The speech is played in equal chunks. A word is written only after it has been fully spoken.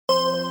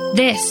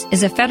This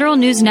is a Federal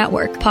News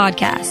Network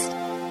podcast.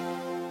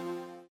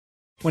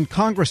 When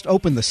Congress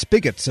opened the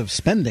spigots of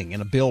spending in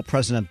a bill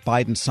President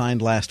Biden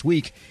signed last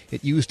week,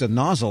 it used a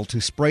nozzle to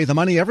spray the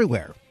money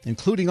everywhere,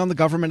 including on the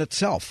government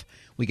itself.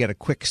 We get a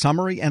quick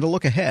summary and a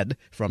look ahead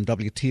from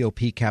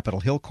WTOP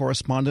Capitol Hill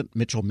correspondent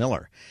Mitchell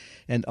Miller.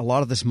 And a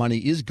lot of this money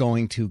is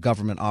going to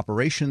government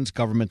operations,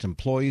 government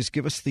employees.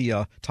 Give us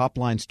the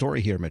top-line story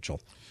here,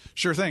 Mitchell.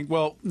 Sure thing.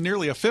 Well,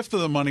 nearly a fifth of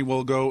the money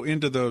will go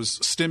into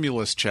those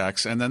stimulus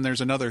checks, and then there's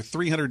another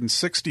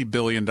 $360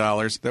 billion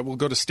that will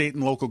go to state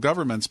and local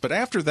governments. But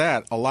after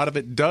that, a lot of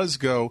it does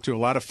go to a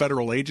lot of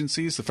federal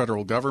agencies, the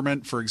federal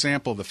government. For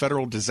example, the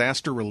Federal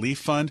Disaster Relief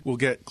Fund will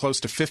get close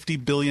to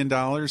 $50 billion.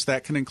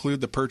 That can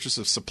include the purchase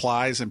of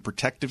supplies and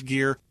protective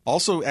gear.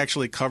 Also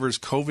actually covers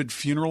COVID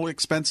funeral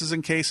expenses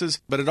and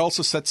cases, but it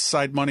also sets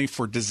aside money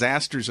for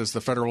disasters, as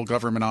the federal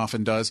government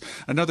often does.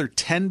 Another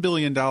 $10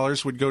 billion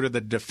would go to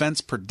the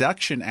Defense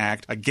Production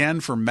Act, again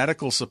for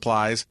medical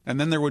supplies. And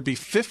then there would be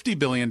 $50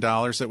 billion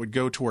that would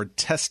go toward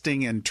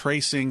testing and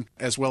tracing,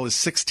 as well as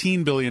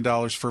 $16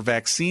 billion for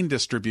vaccine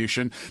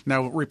distribution.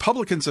 Now,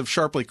 Republicans have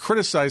sharply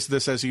criticized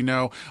this, as you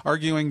know,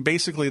 arguing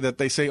basically that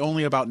they say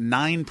only about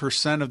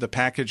 9% of the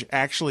package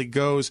actually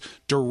goes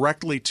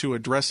directly to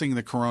addressing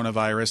the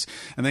coronavirus.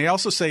 And they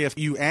also say if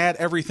you add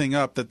everything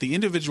up, that the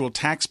individual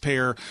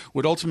taxpayer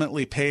would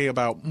ultimately pay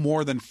about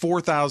more than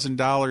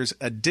 $4,000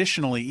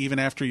 additionally, even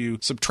after you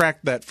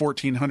subtract that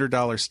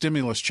 $1,400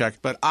 stimulus check.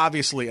 But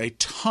obviously a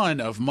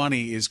ton of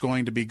money is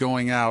going to be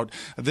going out.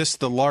 This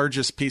the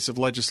largest piece of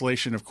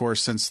legislation, of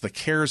course, since the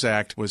CARES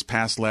Act was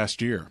passed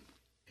last year.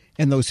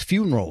 And those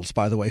funerals,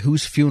 by the way,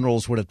 whose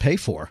funerals would it pay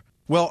for?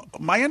 Well,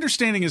 my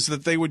understanding is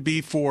that they would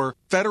be for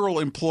federal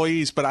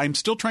employees, but I'm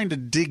still trying to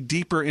dig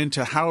deeper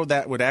into how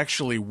that would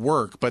actually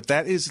work. But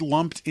that is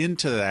lumped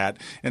into that,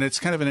 and it's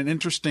kind of an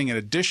interesting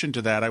addition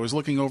to that. I was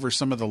looking over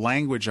some of the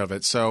language of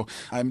it, so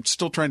I'm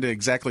still trying to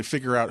exactly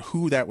figure out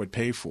who that would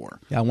pay for.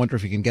 Yeah, I wonder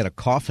if you can get a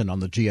coffin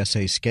on the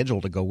GSA schedule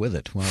to go with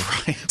it. Well,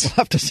 right. We'll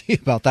have to see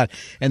about that.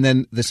 And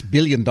then this $1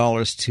 billion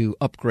to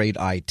upgrade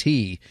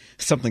IT,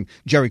 something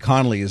Jerry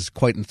Connolly is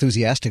quite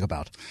enthusiastic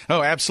about.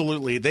 Oh,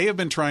 absolutely. They have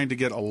been trying to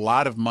get a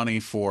lot of money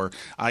for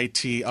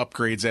IT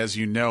upgrades, as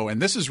you know, and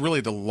this is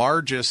really the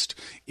largest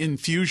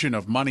infusion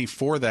of money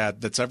for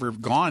that's ever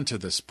gone to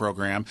this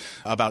program.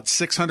 About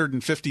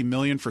 $650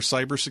 million for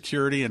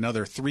cybersecurity,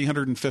 another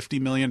 $350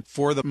 million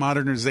for the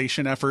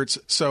modernization efforts.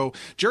 So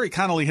Jerry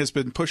Connolly has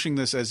been pushing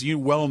this, as you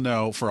well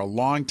know, for a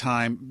long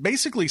time,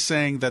 basically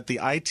saying that the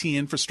IT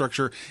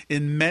infrastructure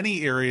in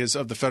many areas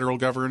of the federal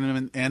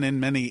government and in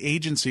many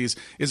agencies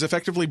is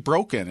effectively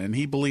broken, and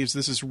he believes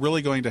this is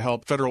really going to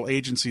help federal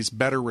agencies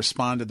better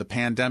respond to the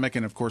pandemic,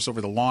 and of course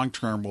over the long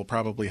term will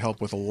probably help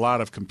with a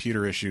lot of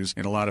computer issues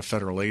in a lot of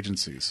federal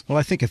agencies. Well,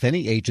 I think if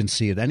any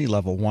agency at any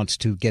level wants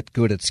to get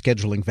good at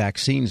scheduling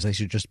vaccines, they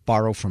should just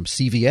borrow from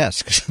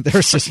CVS, because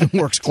their system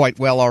works quite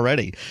well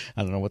already.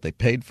 I don't know what they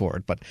paid for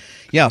it, but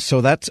yeah,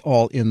 so that's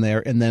all in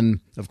there. And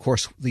then, of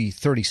course, the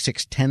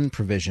 3610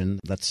 provision,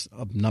 that's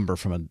a number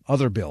from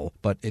another bill,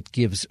 but it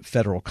gives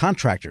federal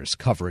contractors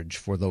coverage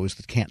for those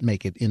that can't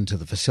make it into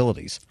the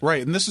facilities.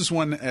 Right, and this is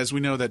one, as we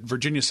know, that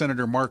Virginia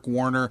Senator Mark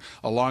Warner,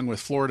 along with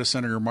Florida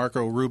Senator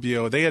Marco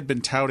Rubio, they had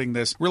been touting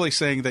this, really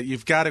saying that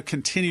you've got to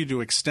continue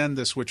to extend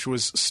this, which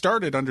was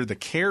started under the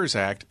CARES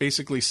Act,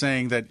 basically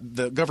saying that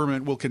the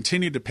government will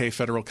continue to pay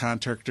federal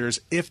contractors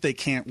if they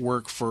can't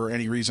work for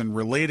any reason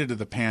related to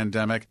the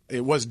pandemic.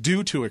 It was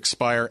due to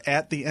expire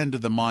at the end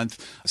of the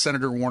month.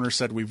 Senator Warner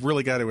said we've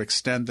really got to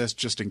extend this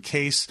just in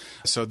case.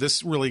 So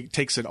this really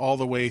takes it all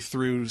the way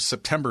through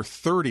September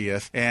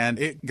 30th, and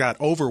it got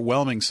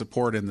overwhelming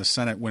support in the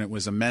Senate when it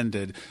was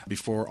amended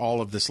before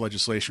all of this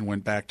legislation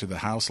went back to the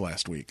House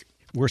last week.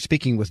 We're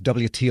speaking with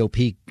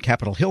WTOP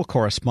Capitol Hill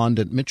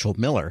correspondent Mitchell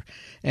Miller.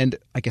 And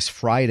I guess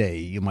Friday,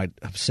 you might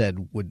have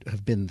said, would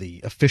have been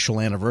the official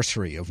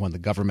anniversary of when the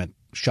government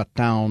shut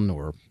down,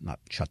 or not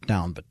shut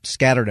down, but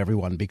scattered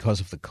everyone because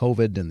of the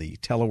COVID and the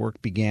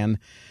telework began.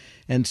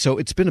 And so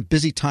it's been a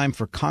busy time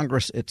for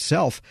Congress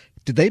itself.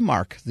 Did they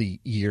mark the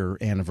year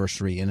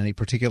anniversary in any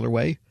particular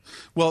way?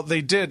 Well,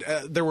 they did.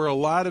 There were a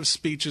lot of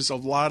speeches, a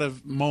lot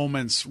of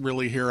moments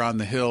really here on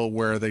the Hill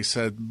where they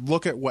said,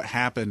 look at what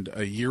happened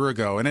a year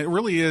ago. And it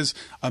really is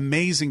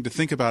amazing to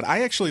think about.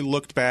 I actually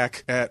looked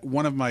back at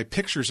one of my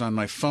pictures on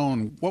my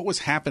phone, what was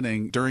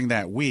happening during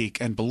that week.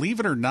 And believe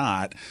it or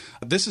not,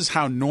 this is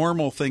how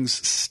normal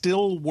things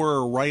still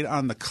were right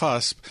on the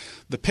cusp.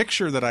 The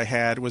picture that I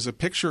had was a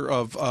picture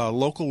of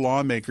local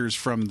lawmakers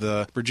from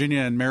the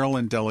Virginia and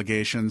Maryland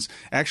delegations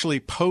actually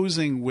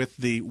posing with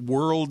the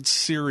World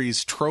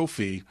Series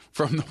trophy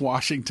from the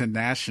Washington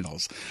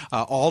Nationals.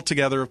 All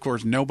together, of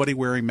course, nobody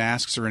wearing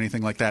masks or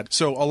anything like that.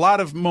 So a lot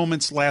of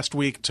moments last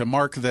week to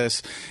mark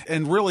this,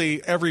 and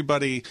really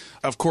everybody,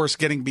 of course,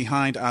 getting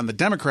behind on the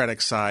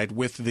Democratic side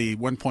with the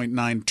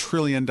 $1.9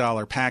 trillion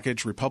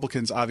package.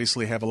 Republicans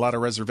obviously have a lot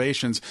of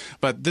reservations,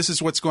 but this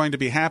is what's going to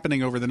be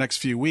happening over the next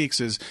few weeks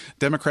is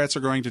Democrats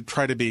are going to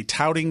try to be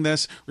touting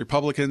this.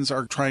 Republicans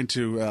are trying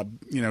to,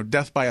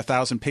 death by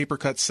 1,000 paper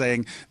cuts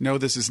saying, no,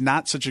 this is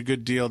not such a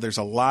good deal. There's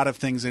a lot of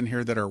things in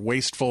here that are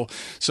wasteful.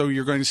 So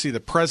you're going to see the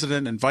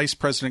president and Vice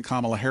President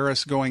Kamala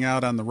Harris going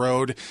out on the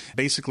road,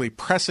 basically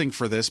pressing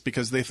for this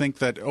because they think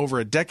that over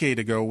a decade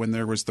ago when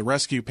there was the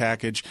rescue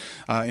package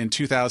in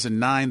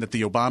 2009 that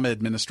the Obama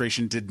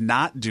administration did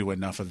not do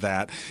enough of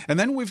that. And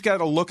then we've got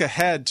to look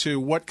ahead to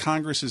what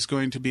Congress is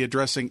going to be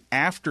addressing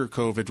after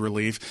COVID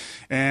relief.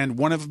 And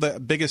one of the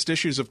biggest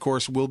issues, of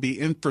course, will be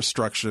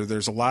infrastructure.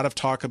 There's a lot of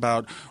talk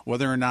about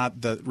whether or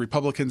not the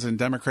Republicans and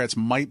Democrats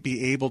might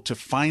be able to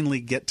finally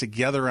get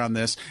together on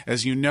this.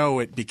 As you know,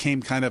 it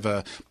became kind of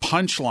a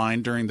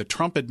punchline during the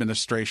Trump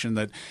administration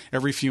that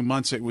every few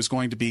months it was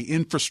going to be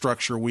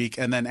infrastructure week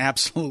and then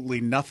absolutely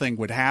nothing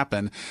would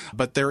happen.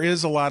 But there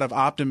is a lot of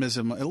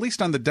optimism, at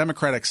least on the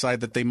Democratic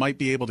side, that they might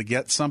be able to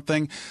get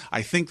something.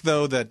 I think,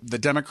 though, that the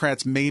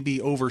Democrats may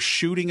be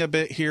overshooting a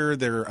bit here.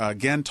 They're,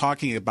 again,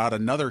 talking about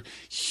another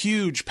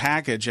huge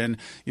package. And,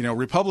 you know,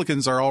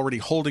 Republicans are already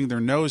holding their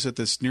nose at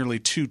this nearly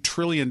 $2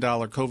 trillion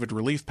COVID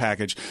relief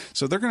package.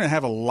 So they're going to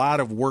have a lot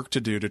of work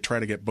to do to try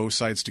to get both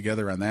sides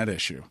together on that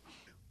issue.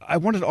 I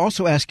wanted to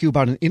also ask you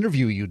about an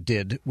interview you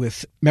did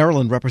with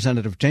Maryland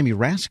Representative Jamie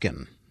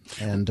Raskin.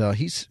 And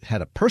he's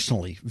had a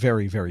personally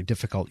very, very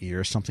difficult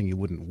year, something you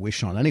wouldn't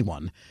wish on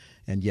anyone.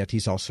 And yet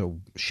he's also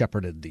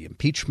shepherded the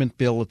impeachment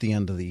bill at the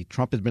end of the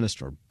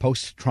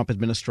post-Trump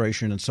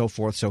administration and so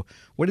forth. So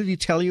what did he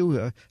tell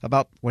you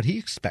about what he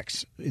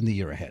expects in the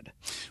year ahead?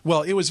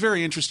 Well, it was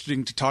very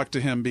interesting to talk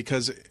to him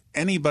because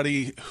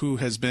anybody who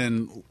has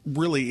been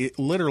really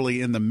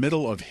literally in the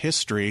middle of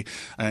history,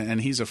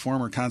 and he's a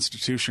former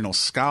constitutional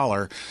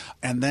scholar,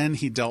 and then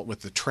he dealt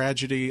with the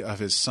tragedy of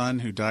his son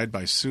who died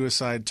by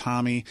suicide,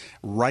 Tommy,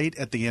 right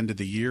at the end of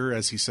the year.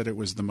 As he said, it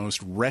was the most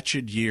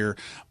wretched year,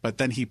 but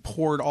then he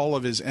poured all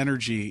of his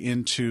energy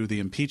into the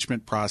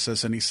impeachment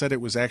process, and he said it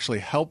was actually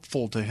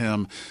helpful to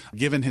him,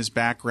 given his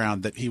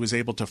background, that he was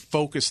able to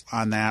focus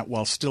on that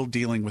while still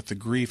dealing with the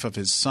grief of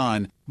his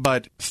son.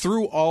 But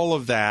through all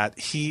of that,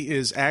 he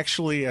is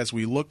actually, as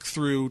we look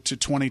through to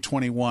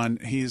 2021,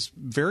 he's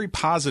very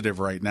positive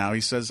right now.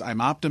 He says, I'm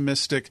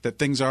optimistic that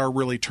things are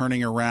really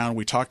turning around.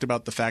 We talked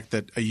about the fact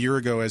that a year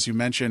ago, as you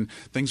mentioned,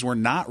 things were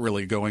not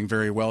really going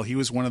very well. He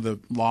was one of the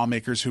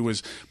lawmakers who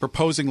was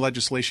proposing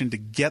legislation to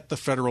get the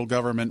federal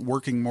government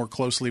working more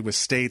closely with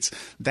states.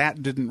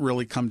 That didn't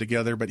really come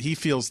together, but he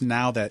feels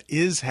now that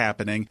is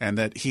happening and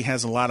that he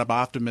has a lot of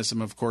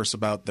optimism, of course,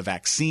 about the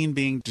vaccine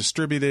being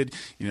distributed.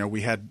 You know,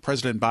 we had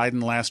President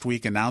Biden last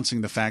week announcing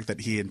the fact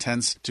that he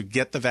intends to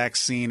get the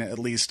vaccine, at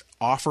least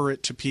offer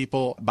it to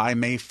people by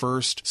May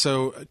 1st.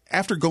 So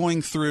after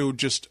going through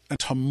just a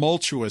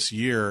tumultuous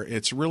year,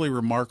 it's really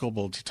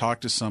remarkable to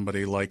talk to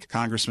somebody like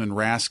Congressman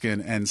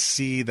Raskin and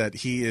see that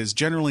he is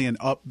generally an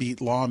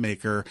upbeat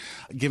lawmaker,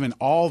 given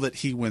all that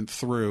he went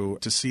through,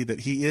 to see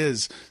that he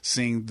is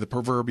seeing the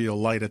proverbial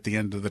light at the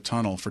end of the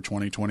tunnel for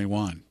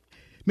 2021.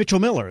 Mitchell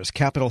Miller is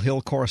Capitol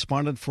Hill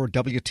correspondent for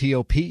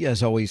WTOP.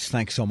 As always,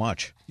 thanks so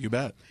much. You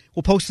bet.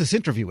 We'll post this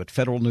interview at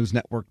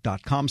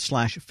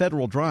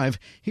federalnewsnetwork.com/Federal Drive.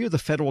 Hear the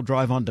Federal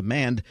Drive on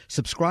demand.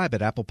 Subscribe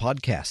at Apple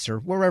Podcasts or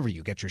wherever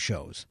you get your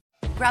shows.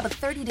 Grab a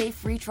 30-day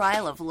free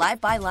trial of Live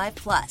by Live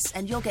Plus,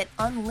 and you'll get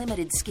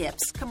unlimited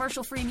skips,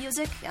 commercial-free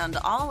music, and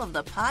all of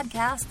the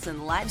podcasts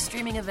and live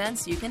streaming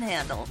events you can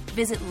handle.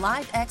 Visit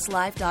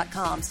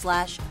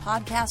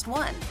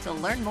livexlive.com/podcast1 to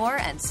learn more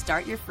and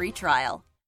start your free trial.